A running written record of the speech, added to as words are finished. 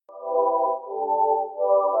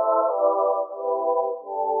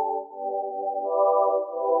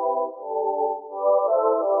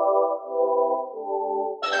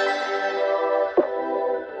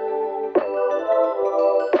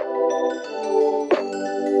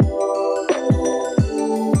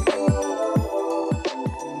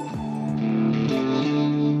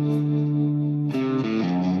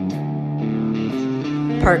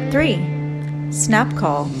Part 3 Snap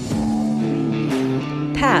Call.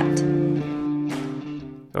 Pat.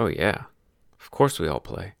 Oh yeah, of course we all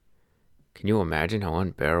play. Can you imagine how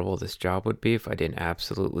unbearable this job would be if I didn't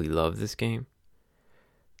absolutely love this game?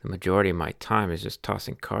 The majority of my time is just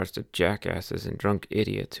tossing cards to jackasses and drunk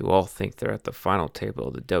idiots who all think they're at the final table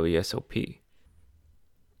of the WSOP.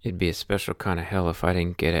 It'd be a special kind of hell if I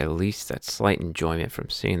didn't get at least that slight enjoyment from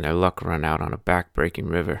seeing their luck run out on a back-breaking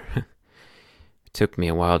river. It took me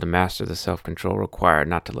a while to master the self-control required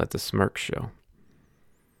not to let the smirk show.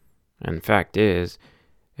 And the fact is,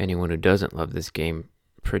 anyone who doesn't love this game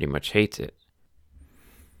pretty much hates it.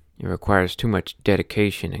 It requires too much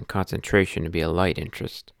dedication and concentration to be a light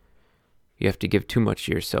interest. You have to give too much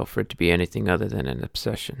to yourself for it to be anything other than an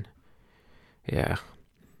obsession. Yeah,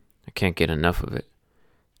 I can't get enough of it.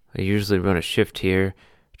 I usually run a shift here,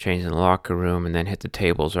 change in the locker room, and then hit the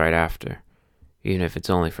tables right after, even if it's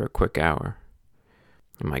only for a quick hour.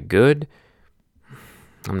 Am I good?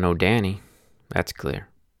 I'm no Danny, that's clear.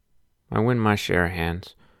 I win my share of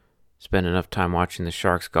hands. Spend enough time watching the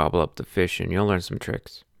sharks gobble up the fish and you'll learn some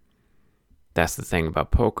tricks. That's the thing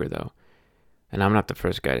about poker, though. And I'm not the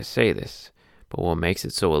first guy to say this, but what makes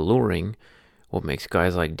it so alluring, what makes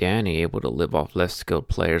guys like Danny able to live off less skilled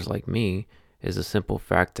players like me, is the simple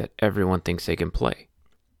fact that everyone thinks they can play.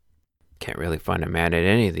 Can't really find a man at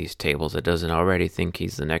any of these tables that doesn't already think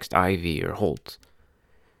he's the next Ivy or Holtz.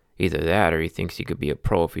 Either that or he thinks he could be a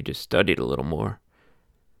pro if he just studied a little more.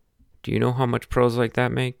 Do you know how much pros like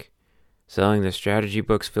that make? Selling their strategy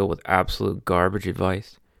books filled with absolute garbage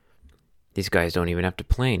advice. These guys don't even have to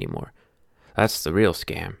play anymore. That's the real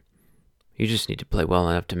scam. You just need to play well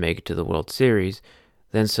enough to make it to the World Series,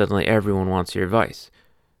 then suddenly everyone wants your advice,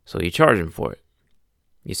 so you charge them for it.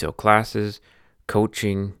 You sell classes,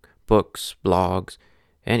 coaching, books, blogs,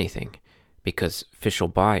 anything, because fish will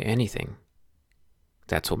buy anything.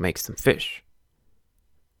 That's what makes them fish.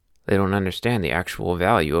 They don't understand the actual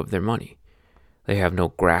value of their money. They have no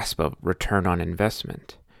grasp of return on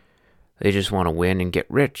investment. They just want to win and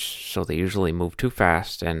get rich, so they usually move too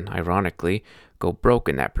fast and, ironically, go broke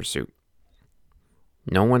in that pursuit.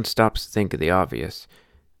 No one stops to think of the obvious.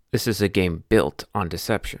 This is a game built on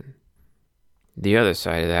deception. The other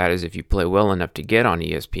side of that is if you play well enough to get on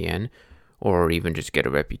ESPN, or even just get a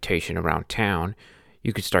reputation around town,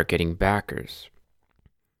 you could start getting backers.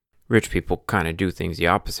 Rich people kind of do things the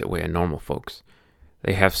opposite way of normal folks.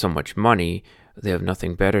 They have so much money, they have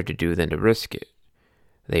nothing better to do than to risk it.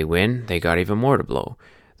 They win, they got even more to blow.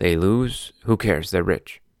 They lose, who cares, they're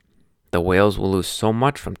rich. The whales will lose so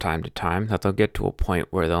much from time to time that they'll get to a point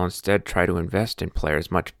where they'll instead try to invest in players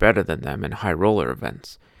much better than them in high roller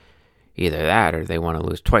events. Either that or they want to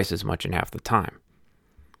lose twice as much in half the time.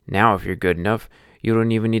 Now if you're good enough, you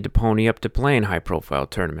don't even need to pony up to play in high profile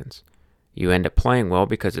tournaments. You end up playing well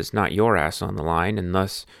because it's not your ass on the line and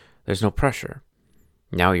thus there's no pressure.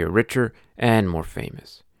 Now you're richer and more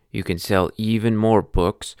famous. You can sell even more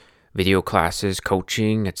books, video classes,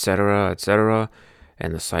 coaching, etc.,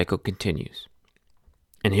 and the cycle continues.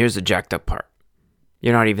 And here's the jacked up part.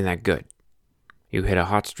 You're not even that good. You hit a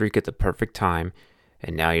hot streak at the perfect time,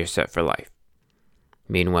 and now you're set for life.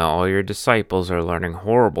 Meanwhile, all your disciples are learning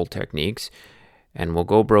horrible techniques and will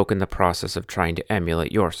go broke in the process of trying to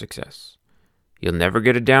emulate your success. You'll never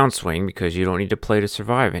get a downswing because you don't need to play to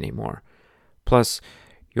survive anymore. Plus,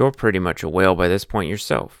 you're pretty much a whale by this point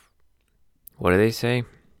yourself. What do they say?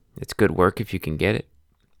 It's good work if you can get it.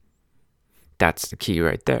 That's the key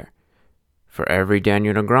right there. For every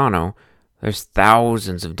Daniel Negreanu, there's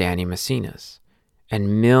thousands of Danny Messinas,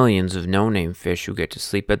 and millions of no-name fish who get to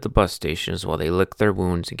sleep at the bus stations while they lick their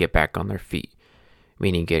wounds and get back on their feet,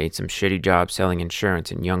 meaning getting some shitty job selling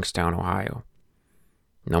insurance in Youngstown, Ohio.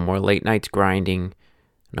 No more late nights grinding,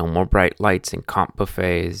 no more bright lights and comp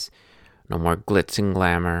buffets, no more glitz and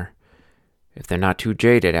glamour. If they're not too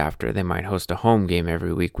jaded after, they might host a home game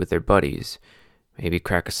every week with their buddies, maybe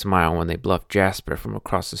crack a smile when they bluff Jasper from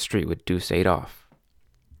across the street with deuce 8 off.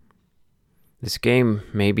 This game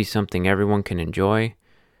may be something everyone can enjoy,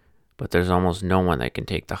 but there's almost no one that can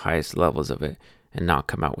take the highest levels of it and not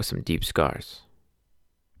come out with some deep scars.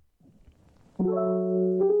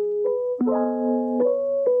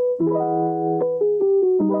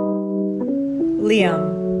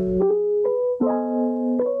 Liam.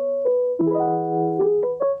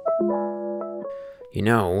 You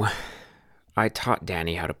know, I taught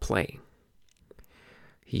Danny how to play.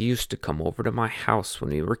 He used to come over to my house when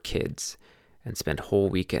we were kids and spend whole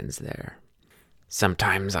weekends there.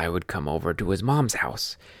 Sometimes I would come over to his mom's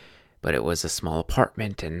house, but it was a small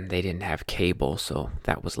apartment and they didn't have cable, so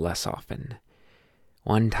that was less often.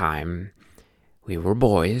 One time, We were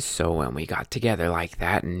boys, so when we got together like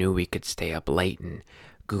that and knew we could stay up late and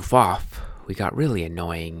goof off, we got really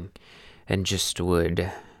annoying and just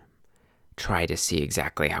would try to see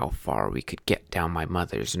exactly how far we could get down my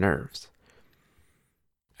mother's nerves.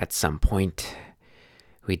 At some point,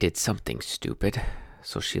 we did something stupid,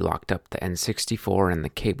 so she locked up the N64 in the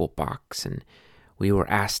cable box and we were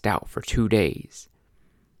asked out for 2 days.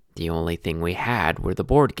 The only thing we had were the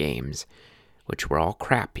board games, which were all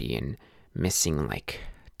crappy and missing like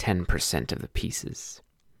 10% of the pieces.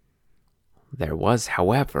 There was,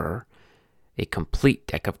 however, a complete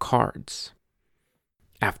deck of cards.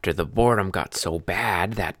 After the boredom got so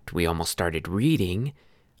bad that we almost started reading,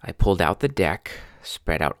 I pulled out the deck,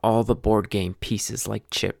 spread out all the board game pieces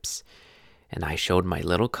like chips, and I showed my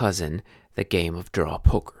little cousin the game of draw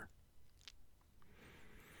poker.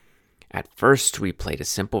 At first, we played a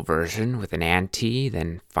simple version with an ante,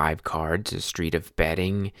 then 5 cards, a street of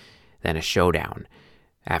betting, then a showdown.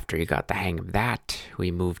 After he got the hang of that,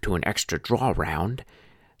 we moved to an extra draw round,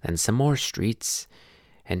 then some more streets,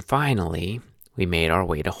 and finally, we made our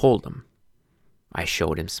way to Hold'em. I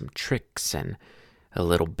showed him some tricks and a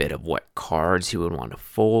little bit of what cards he would want to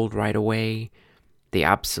fold right away, the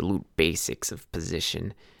absolute basics of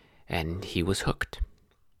position, and he was hooked.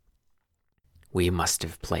 We must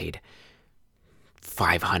have played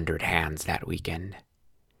 500 hands that weekend.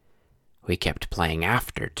 We kept playing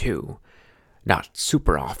after, too. Not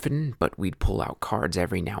super often, but we'd pull out cards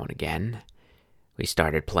every now and again. We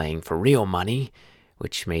started playing for real money,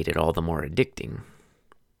 which made it all the more addicting.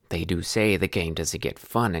 They do say the game doesn't get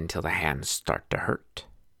fun until the hands start to hurt.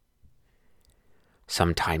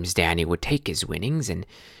 Sometimes Danny would take his winnings and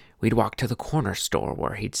we'd walk to the corner store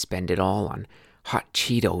where he'd spend it all on hot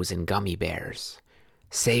Cheetos and gummy bears,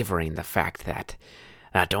 savoring the fact that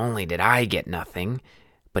not only did I get nothing,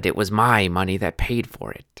 but it was my money that paid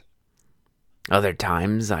for it. Other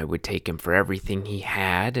times I would take him for everything he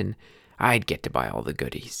had and I'd get to buy all the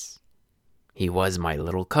goodies. He was my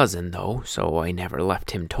little cousin, though, so I never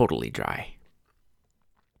left him totally dry.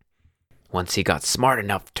 Once he got smart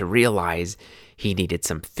enough to realize he needed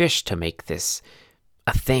some fish to make this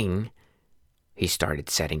a thing, he started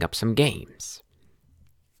setting up some games.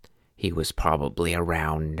 He was probably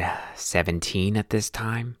around 17 at this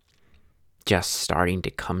time, just starting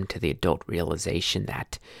to come to the adult realization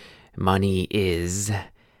that money is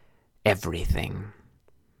everything.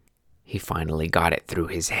 He finally got it through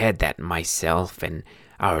his head that myself and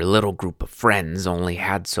our little group of friends only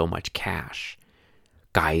had so much cash.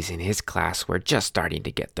 Guys in his class were just starting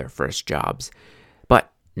to get their first jobs,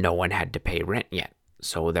 but no one had to pay rent yet,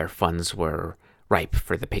 so their funds were ripe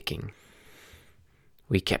for the picking.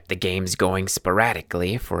 We kept the games going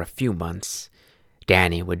sporadically for a few months.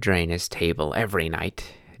 Danny would drain his table every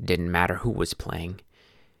night, didn't matter who was playing.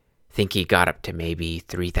 Think he got up to maybe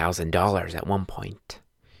 $3,000 at one point.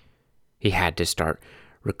 He had to start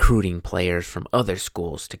recruiting players from other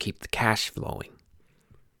schools to keep the cash flowing.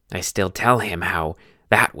 I still tell him how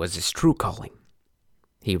that was his true calling.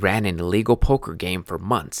 He ran an illegal poker game for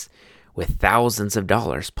months, with thousands of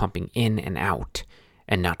dollars pumping in and out,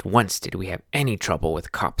 and not once did we have any trouble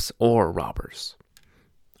with cops or robbers.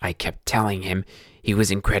 I kept telling him he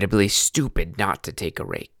was incredibly stupid not to take a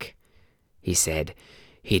rake. He said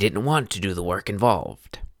he didn't want to do the work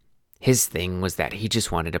involved. His thing was that he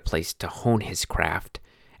just wanted a place to hone his craft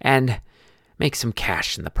and make some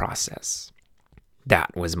cash in the process.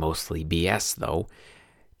 That was mostly BS, though.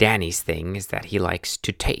 Danny's thing is that he likes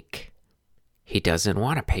to take. He doesn't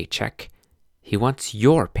want a paycheck. He wants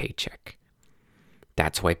your paycheck.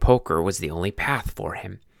 That's why poker was the only path for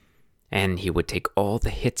him. And he would take all the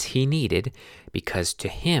hits he needed because to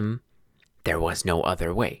him, there was no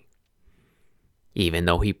other way. Even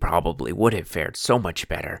though he probably would have fared so much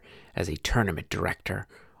better as a tournament director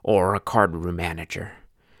or a card room manager.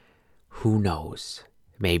 Who knows?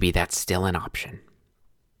 Maybe that's still an option.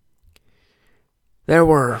 There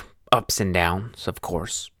were ups and downs, of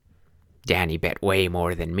course. Danny bet way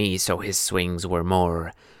more than me, so his swings were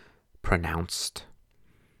more pronounced.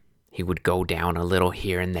 He would go down a little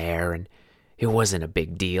here and there, and it wasn't a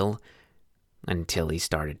big deal until he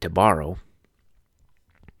started to borrow.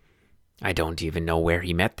 I don't even know where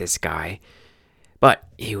he met this guy, but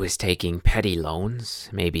he was taking petty loans,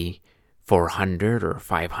 maybe $400 or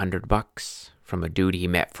 $500 from a dude he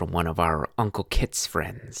met from one of our Uncle Kit's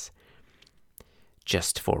friends.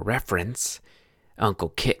 Just for reference, Uncle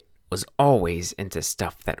Kit was always into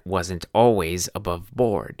stuff that wasn't always above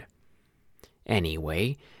board.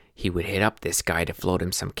 Anyway, he would hit up this guy to float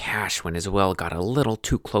him some cash when his well got a little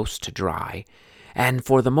too close to dry, and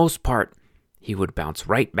for the most part, he would bounce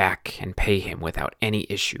right back and pay him without any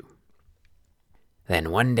issue. Then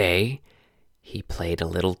one day, he played a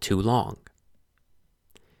little too long.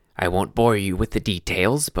 I won't bore you with the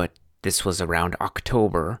details, but this was around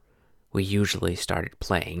October. We usually started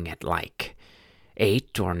playing at like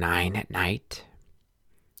 8 or 9 at night.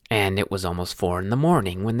 And it was almost 4 in the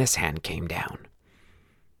morning when this hand came down.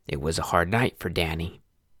 It was a hard night for Danny,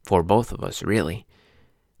 for both of us really,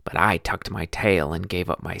 but I tucked my tail and gave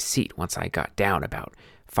up my seat once I got down about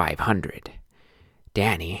 500.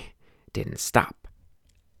 Danny didn't stop.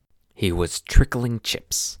 He was trickling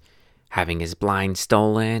chips, having his blind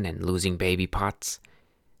stolen and losing baby pots.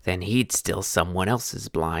 Then he'd steal someone else's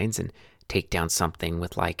blinds and take down something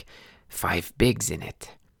with like 5 bigs in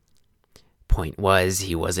it. Point was,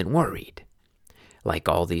 he wasn't worried. Like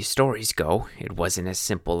all these stories go, it wasn't as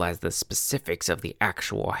simple as the specifics of the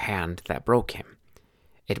actual hand that broke him.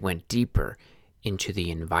 It went deeper into the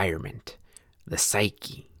environment, the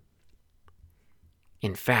psyche.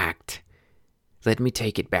 In fact, let me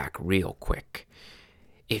take it back real quick.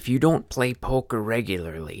 If you don't play poker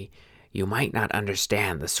regularly, you might not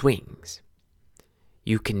understand the swings.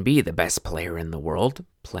 You can be the best player in the world,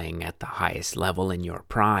 playing at the highest level in your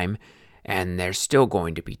prime, and there's still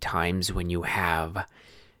going to be times when you have,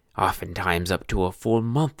 oftentimes up to a full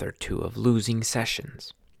month or 2 of losing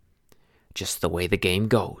sessions. Just the way the game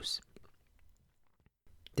goes.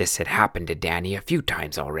 This had happened to Danny a few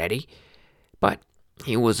times already, but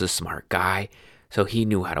he was a smart guy, so he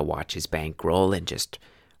knew how to watch his bankroll and just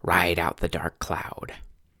ride out the dark cloud.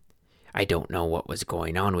 I don't know what was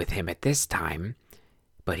going on with him at this time,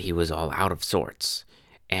 but he was all out of sorts,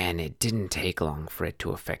 and it didn't take long for it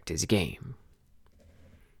to affect his game.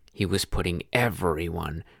 He was putting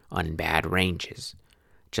everyone on bad ranges,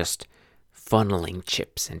 just funneling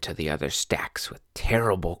chips into the other stacks with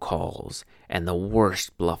terrible calls and the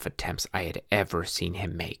worst bluff attempts I had ever seen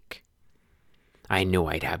him make. I knew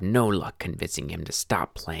I'd have no luck convincing him to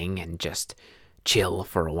stop playing and just chill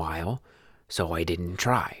for a while, so I didn't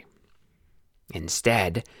try.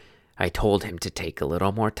 Instead, I told him to take a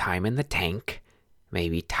little more time in the tank,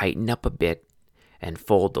 maybe tighten up a bit, and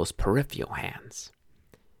fold those peripheral hands.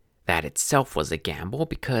 That itself was a gamble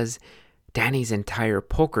because Danny's entire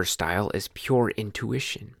poker style is pure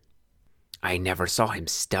intuition. I never saw him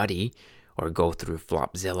study or go through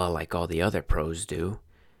Flopzilla like all the other pros do.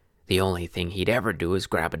 The only thing he'd ever do is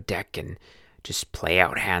grab a deck and just play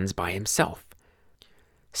out hands by himself,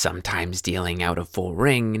 sometimes dealing out a full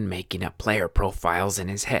ring and making up player profiles in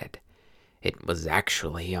his head. It was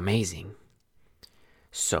actually amazing.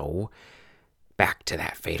 So, back to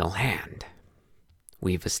that fatal hand.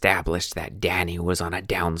 We've established that Danny was on a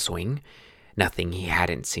downswing, nothing he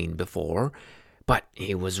hadn't seen before, but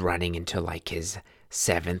he was running into like his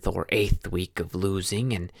 7th or 8th week of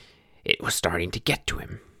losing, and it was starting to get to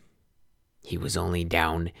him. He was only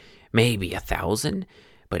down maybe 1,000,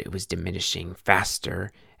 but it was diminishing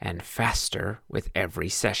faster and faster with every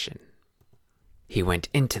session. He went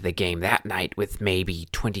into the game that night with maybe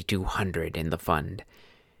 2,200 in the fund.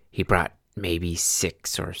 He brought maybe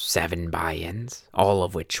 6 or 7 buy-ins, all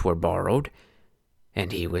of which were borrowed,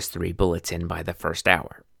 and he was 3 bullets in by the first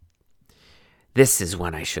hour. This is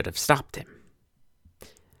when I should have stopped him.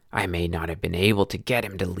 I may not have been able to get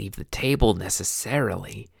him to leave the table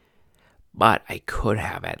necessarily, but I could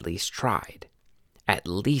have at least tried, at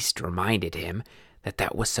least reminded him that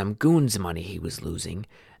that was some goon's money he was losing,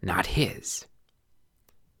 not his.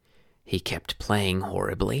 He kept playing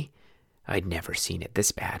horribly. I'd never seen it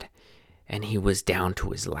this bad, and he was down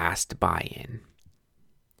to his last buy-in.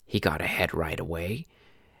 He got ahead right away,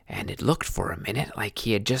 and it looked for a minute like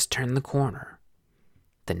he had just turned the corner.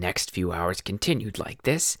 The next few hours continued like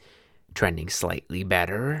this, trending slightly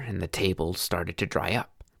better, and the table started to dry up.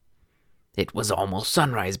 It was almost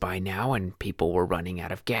sunrise by now, and people were running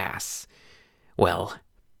out of gas. Well,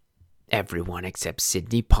 everyone except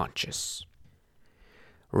Sidney Pontius.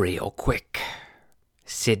 Real quick,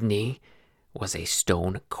 Sidney was a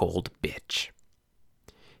stone-cold bitch.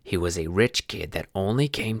 He was a rich kid that only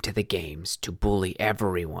came to the games to bully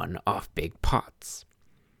everyone off big pots.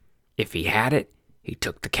 If he had it, he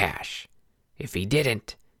took the cash. If he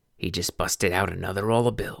didn't, he just busted out another roll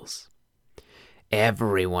of bills.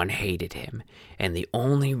 Everyone hated him, and the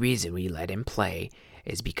only reason we let him play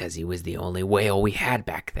is because he was the only whale we had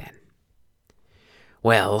back then.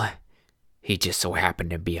 Well, he just so happened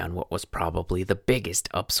to be on what was probably the biggest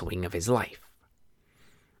upswing of his life.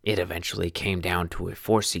 It eventually came down to a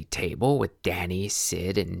 4-seat table with Danny,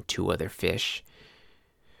 Sid, and 2 other fish.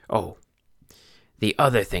 Oh, the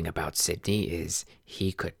other thing about Sidney is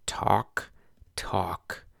he could talk,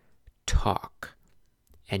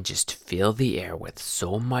 and just fill the air with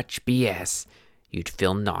so much BS you'd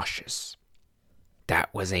feel nauseous.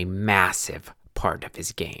 That was a massive part of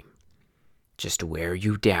his game. Just wear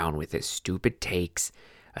you down with his stupid takes,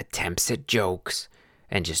 attempts at jokes,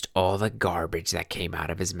 and just all the garbage that came out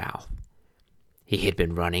of his mouth. He had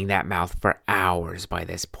been running that mouth for hours by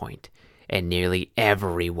this point, and nearly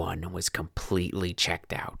everyone was completely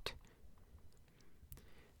checked out.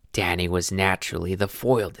 Danny was naturally the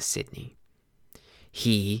foil to Sydney.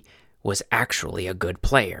 He was actually a good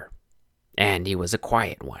player, and he was a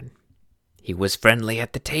quiet one. He was friendly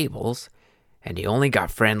at the tables, and he only got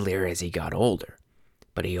friendlier as he got older,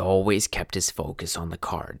 but he always kept his focus on the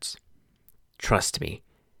cards. Trust me,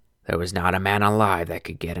 there was not a man alive that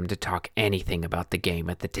could get him to talk anything about the game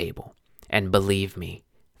at the table, and believe me,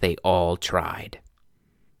 they all tried.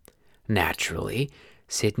 Naturally,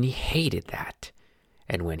 Sydney hated that,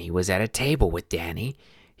 and when he was at a table with Danny,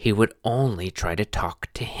 he would only try to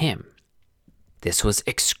talk to him. This was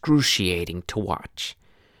excruciating to watch,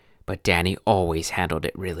 but Danny always handled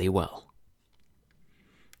it really well.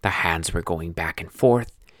 The hands were going back and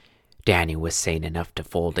forth. Danny was sane enough to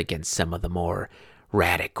fold against some of the more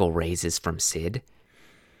radical raises from Sid,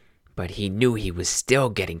 but he knew he was still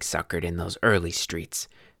getting suckered in those early streets,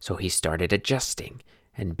 so he started adjusting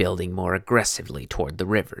and building more aggressively toward the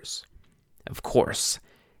rivers. Of course,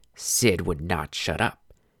 Sid would not shut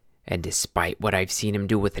up, and despite what I've seen him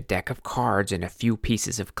do with a deck of cards and a few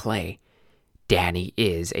pieces of clay, Danny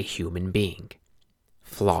is a human being,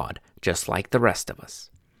 flawed just like the rest of us.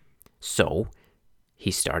 So, he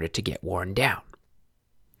started to get worn down.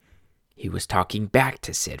 He was talking back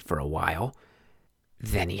to Sid for a while,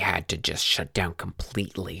 then he had to just shut down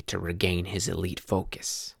completely to regain his elite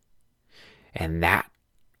focus. And that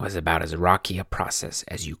was about as rocky a process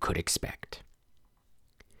as you could expect.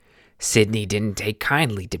 Sydney didn't take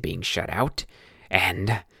kindly to being shut out,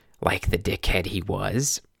 and, like the dickhead he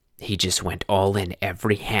was, he just went all in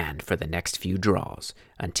every hand for the next few draws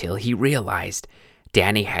until he realized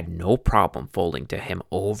Danny had no problem folding to him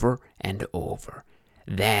over and over,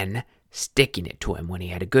 then sticking it to him when he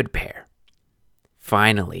had a good pair.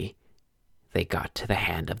 Finally, they got to the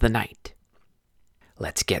hand of the night.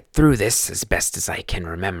 Let's get through this as best as I can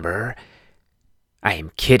remember. I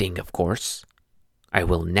am kidding, of course. I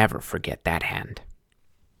will never forget that hand.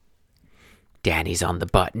 Danny's on the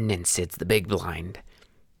button and Sid's the big blind.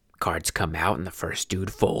 Cards come out and the first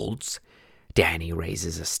dude folds. Danny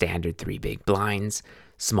raises a standard 3 big blinds.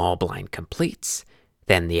 Small blind completes.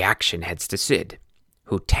 Then the action heads to Sid,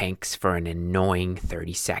 who tanks for an annoying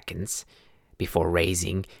 30 seconds before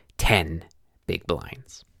raising 10 big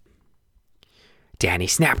blinds. Danny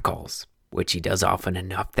snap calls, which he does often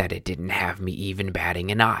enough that it didn't have me even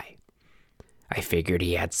batting an eye. I figured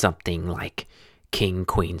he had something like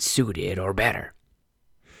king-queen suited or better.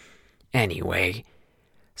 Anyway,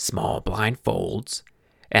 small blind folds,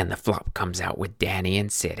 and the flop comes out with Danny and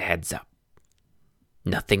Sid heads up.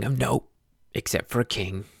 Nothing of note, except for a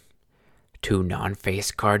king. 2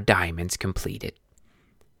 non-face card diamonds completed.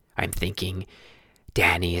 I'm thinking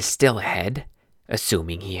Danny is still ahead,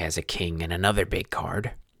 assuming he has a king and another big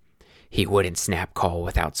card. He wouldn't snap call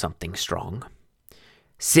without something strong.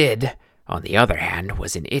 Sid, on the other hand,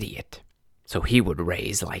 was an idiot, so he would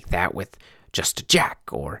raise like that with just a jack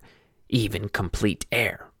or even complete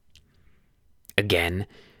air. Again,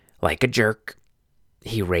 like a jerk,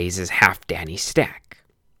 he raises half Danny's stack.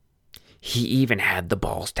 He even had the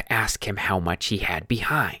balls to ask him how much he had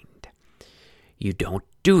behind. You don't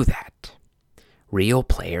do that. Real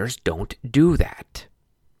players don't do that.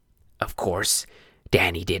 Of course,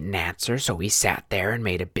 Danny didn't answer, so he sat there and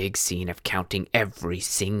made a big scene of counting every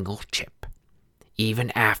single chip, even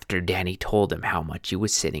after Danny told him how much he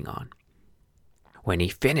was sitting on. When he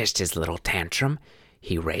finished his little tantrum,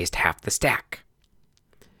 he raised half the stack.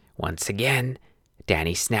 Once again,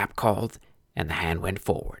 Danny snap called, and the hand went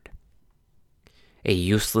forward. A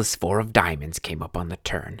useless 4 of diamonds came up on the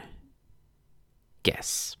turn.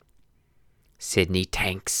 Guess. Sydney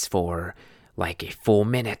tanks for like a full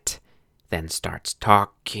minute, then starts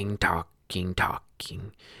talking,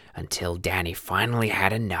 until Danny finally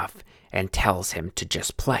had enough and tells him to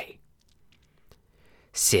just play.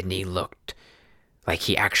 Sydney looked like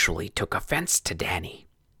he actually took offense to Danny,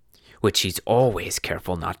 which he's always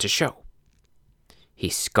careful not to show. He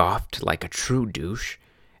scoffed like a true douche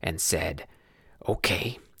and said,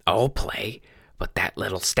 "Okay, I'll play, but that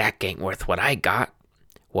little stack ain't worth what I got.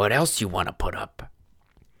 What else you want to put up?"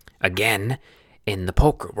 Again, in the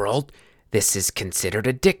poker world, this is considered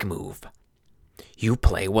a dick move. You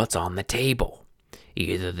play what's on the table,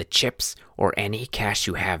 either the chips or any cash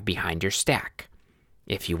you have behind your stack.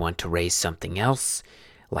 If you want to raise something else,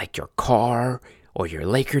 like your car or your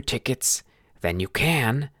Laker tickets, then you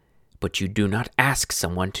can, but you do not ask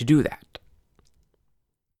someone to do that.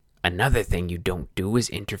 Another thing you don't do is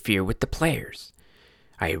interfere with the players.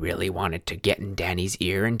 I really wanted to get in Danny's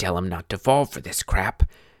ear and tell him not to fall for this crap,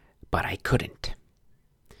 but I couldn't.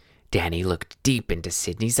 Danny looked deep into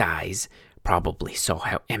Sidney's eyes, probably saw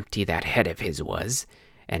how empty that head of his was,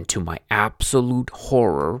 and to my absolute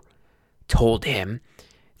horror, told him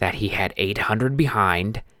that he had 800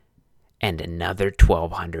 behind and another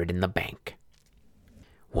 1,200 in the bank.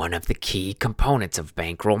 One of the key components of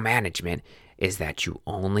bankroll management is that you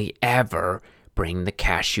only ever bring the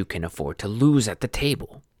cash you can afford to lose at the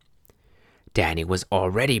table. Danny was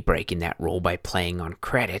already breaking that rule by playing on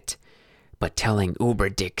credit, but telling Uber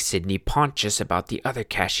Dick Sidney Pontius about the other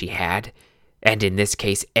cash he had, and in this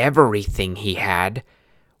case everything he had,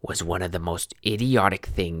 was one of the most idiotic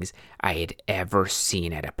things I had ever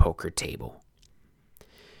seen at a poker table.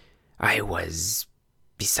 I was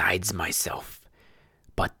besides myself.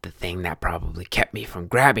 But the thing that probably kept me from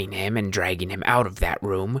grabbing him and dragging him out of that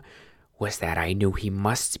room was that I knew he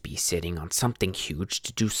must be sitting on something huge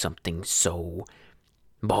to do something so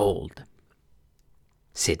bold.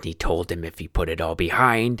 Sidney told him if he put it all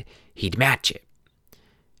behind, he'd match it.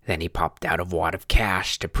 Then he popped out a wad of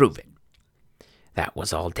cash to prove it. That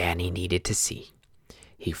was all Danny needed to see.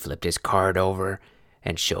 He flipped his card over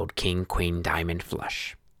and showed King, Queen, Diamond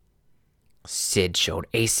flush. Sid showed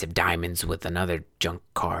Ace of Diamonds with another junk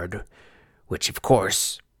card, which of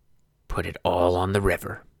course put it all on the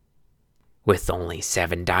river. With only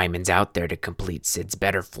 7 diamonds out there to complete Sid's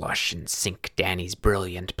better flush and sink Danny's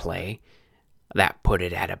brilliant play, that put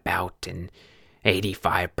it at about an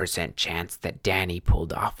 85% chance that Danny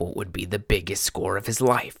pulled off what would be the biggest score of his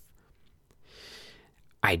life.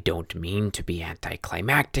 I don't mean to be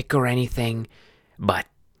anticlimactic or anything, but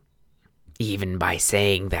even by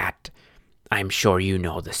saying that, I'm sure you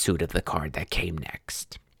know the suit of the card that came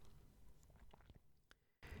next.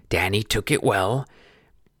 Danny took it well.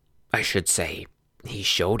 I should say, he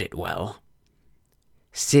showed it well.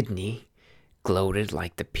 Sidney gloated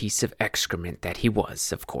like the piece of excrement that he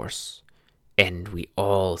was, of course, and we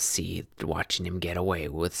all seethed watching him get away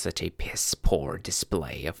with such a piss-poor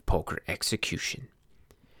display of poker execution.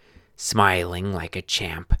 Smiling like a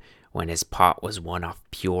champ when his pot was won off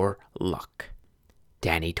pure luck.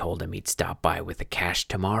 Danny told him he'd stop by with the cash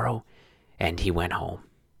tomorrow, and he went home.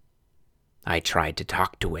 I tried to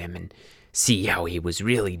talk to him and see how he was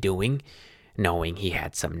really doing, knowing he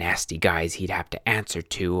had some nasty guys he'd have to answer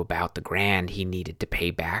to about the grand he needed to pay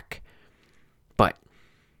back. But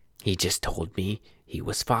he just told me he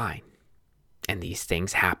was fine, and these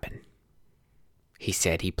things happen. He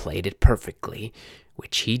said he played it perfectly,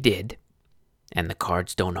 which he did, and the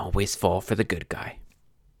cards don't always fall for the good guy.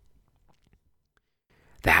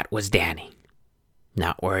 That was Danny,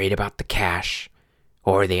 not worried about the cash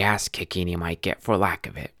or the ass-kicking he might get for lack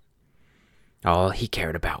of it. All he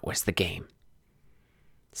cared about was the game.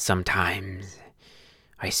 Sometimes,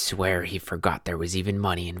 I swear he forgot there was even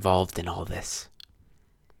money involved in all this.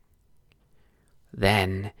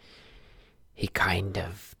 Then, he kind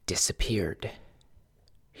of disappeared.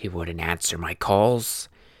 He wouldn't answer my calls.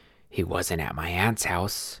 He wasn't at my aunt's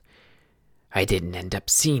house. I didn't end up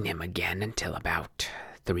seeing him again until about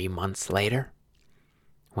 3 months later,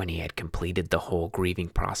 when he had completed the whole grieving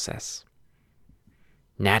process.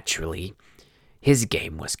 Naturally, his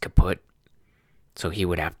game was kaput, so he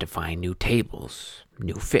would have to find new tables,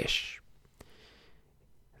 new fish.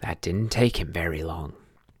 That didn't take him very long.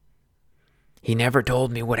 He never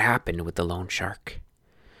told me what happened with the loan shark.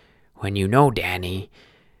 When you know Danny,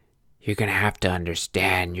 you're going to have to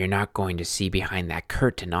understand you're not going to see behind that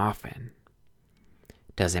curtain often.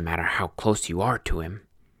 Doesn't matter how close you are to him.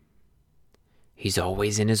 He's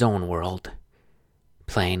always in his own world,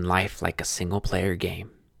 playing life like a single-player game.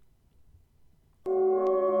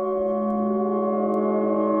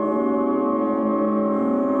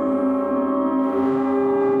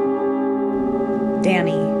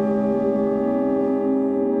 Danny.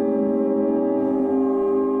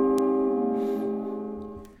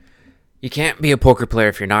 You can't be a poker player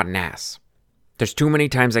if you're not an ass. There's too many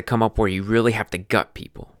times that come up where you really have to gut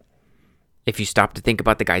people. If you stop to think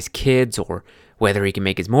about the guy's kids or whether he can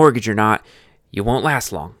make his mortgage or not, you won't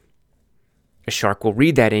last long. A shark will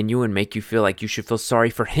read that in you and make you feel like you should feel sorry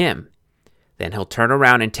for him. Then he'll turn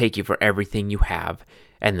around and take you for everything you have,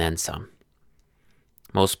 and then some.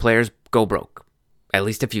 Most players go broke, at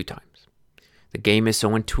least a few times. The game is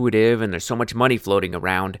so intuitive and there's so much money floating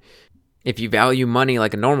around. If you value money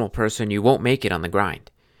like a normal person, you won't make it on the grind.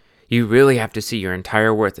 You really have to see your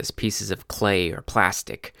entire worth as pieces of clay or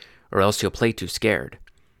plastic, or else you'll play too scared.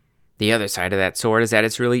 The other side of that sword is that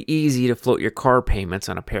it's really easy to float your car payments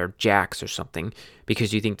on a pair of jacks or something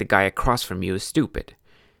because you think the guy across from you is stupid.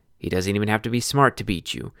 He doesn't even have to be smart to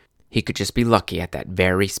beat you. He could just be lucky at that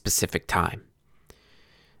very specific time.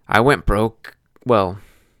 I went broke, well,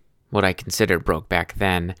 what I considered broke back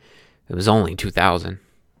then. It was only 2000.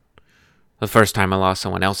 The first time I lost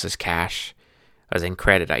someone else's cash was in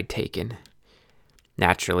credit I'd taken.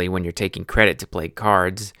 Naturally, when you're taking credit to play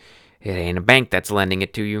cards, it ain't a bank that's lending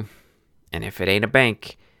it to you. And if it ain't a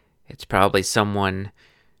bank, it's probably someone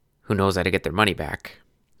who knows how to get their money back.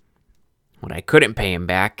 When I couldn't pay him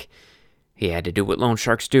back, he had to do what loan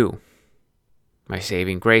sharks do. My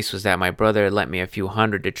saving grace was that my brother had lent me a few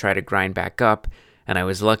hundred to try to grind back up, and I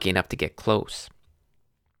was lucky enough to get close.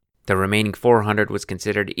 The remaining 400 was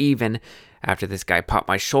considered even after this guy popped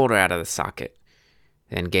my shoulder out of the socket,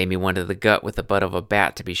 then gave me one to the gut with the butt of a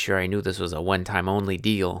bat to be sure I knew this was a one-time only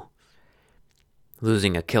deal.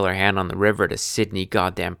 Losing a killer hand on the river to Sidney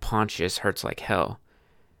goddamn Pontius hurts like hell,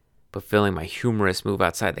 but feeling my humorous move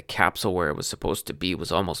outside the capsule where it was supposed to be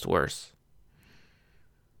was almost worse.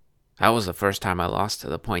 That was the first time I lost to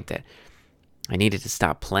the point that I needed to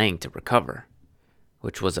stop playing to recover,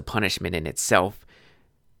 which was a punishment in itself,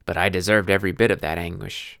 but I deserved every bit of that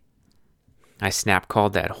anguish. I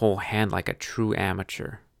snap-called that whole hand like a true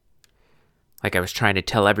amateur. Like I was trying to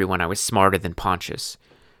tell everyone I was smarter than Pontius.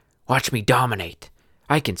 Watch me dominate.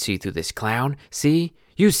 I can see through this clown. See?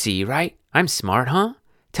 You see, right? I'm smart, huh?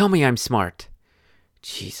 Tell me I'm smart.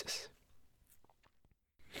 Jesus.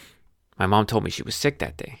 My mom told me she was sick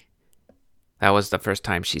that day. That was the first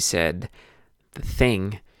time she said the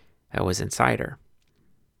thing that was inside her.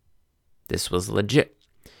 This was legit,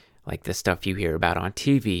 like the stuff you hear about on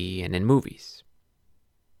TV and in movies.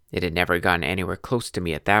 It had never gotten anywhere close to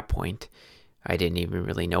me at that point. I didn't even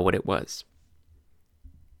really know what it was.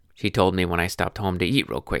 She told me when I stopped home to eat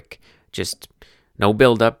real quick. Just no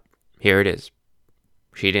build-up, here it is.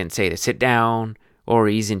 She didn't say to sit down or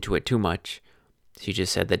ease into it too much. She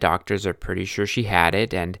just said the doctors are pretty sure she had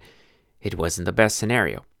it and it wasn't the best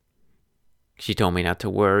scenario. She told me not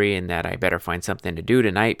to worry and that I better find something to do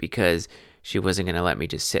tonight because she wasn't going to let me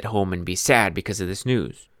just sit home and be sad because of this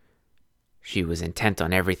news. She was intent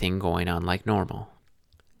on everything going on like normal.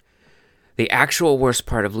 The actual worst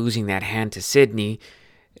part of losing that hand to Sidney,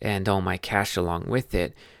 and all my cash along with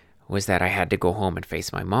it, was that I had to go home and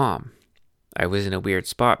face my mom. I was in a weird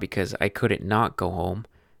spot because I couldn't not go home.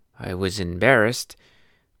 I was embarrassed,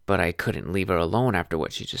 but I couldn't leave her alone after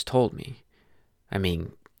what she just told me. I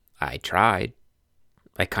mean, I tried.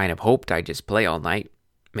 I kind of hoped I'd just play all night.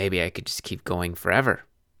 Maybe I could just keep going forever.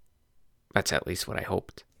 That's at least what I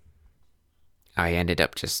hoped. I ended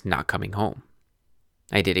up just not coming home.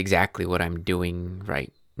 I did exactly what I'm doing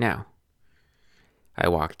right now. I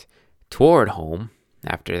walked toward home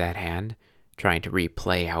after that hand, trying to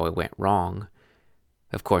replay how it went wrong.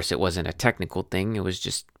 Of course, it wasn't a technical thing, it was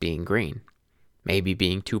just being green. Maybe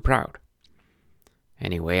being too proud.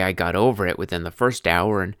 Anyway, I got over it within the first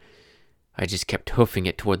hour, and I just kept hoofing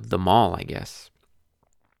it toward the mall, I guess.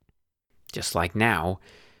 Just like now,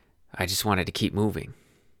 I just wanted to keep moving.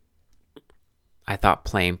 I thought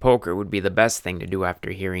playing poker would be the best thing to do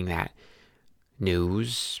after hearing that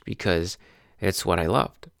news, because it's what I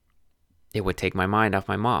loved. It would take my mind off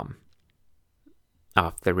my mom,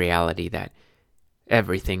 off the reality that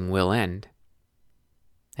everything will end.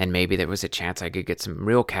 And maybe there was a chance I could get some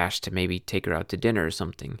real cash to maybe take her out to dinner or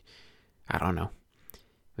something. I don't know.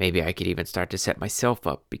 Maybe I could even start to set myself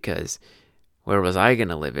up, because where was I going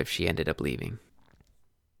to live if she ended up leaving?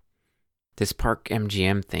 This Park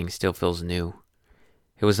MGM thing still feels new.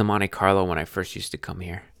 It was the Monte Carlo when I first used to come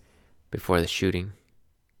here, before the shooting.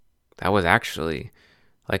 That was actually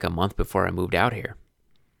like a month before I moved out here.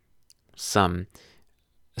 Some,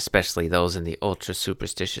 especially those in the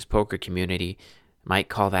ultra-superstitious poker community, might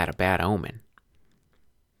call that a bad omen.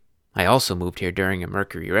 I also moved here during a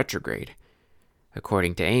Mercury retrograde.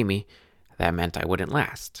 According to Amy, that meant I wouldn't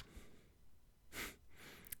last.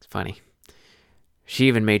 It's funny. She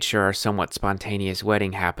even made sure our somewhat spontaneous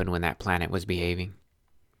wedding happened when that planet was behaving.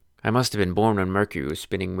 I must have been born when Mercury was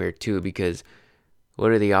spinning weird too, because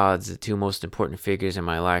what are the odds the two most important figures in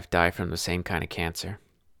my life die from the same kind of cancer?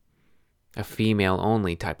 A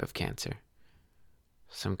female-only type of cancer.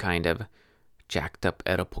 Some kind of jacked up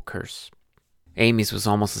Oedipal curse. Amy's was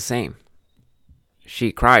almost the same.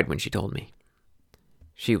 She cried when she told me.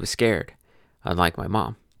 She was scared, unlike my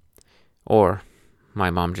mom. Or my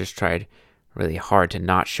mom just tried really hard to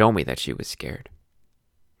not show me that she was scared.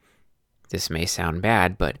 This may sound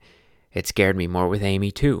bad, but it scared me more with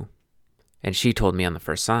Amy too. And she told me on the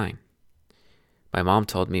first sign. My mom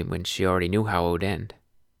told me when she already knew how it would end.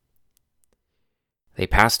 They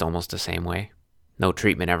passed almost the same way. No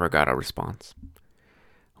treatment ever got a response.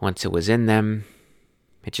 Once it was in them,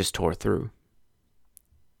 it just tore through.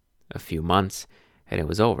 A few months, and it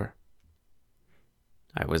was over.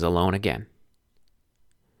 I was alone again.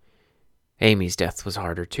 Amy's death was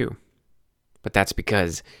harder too. But that's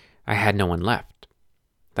because I had no one left.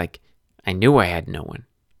 I knew I had no one.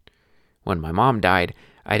 When my mom died,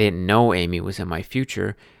 I didn't know Amy was in my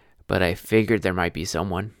future, but I figured there might be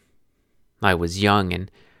someone. I was young, and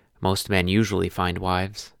most men usually find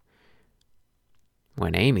wives.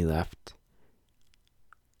 When Amy left,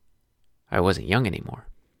 I wasn't young anymore.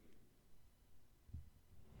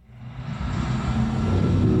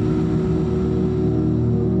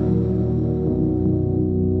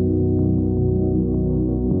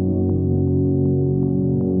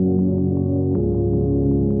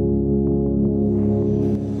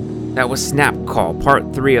 That was Snap Call,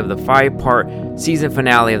 part 3 of the 5-part season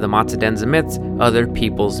finale of the Matsudenza Myths, Other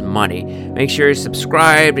People's Money. Make sure you're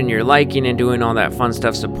subscribed and you're liking and doing all that fun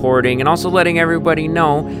stuff, supporting, and also letting everybody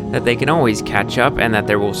know that they can always catch up and that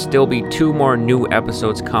there will still be 2 more new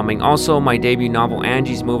episodes coming. Also, my debut novel,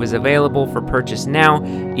 Angie's Move, is available for purchase now,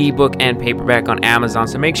 ebook and paperback on Amazon,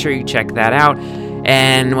 so make sure you check that out.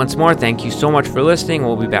 And once more, thank you so much for listening.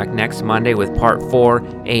 We'll be back next Monday with part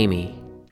 4, Amy.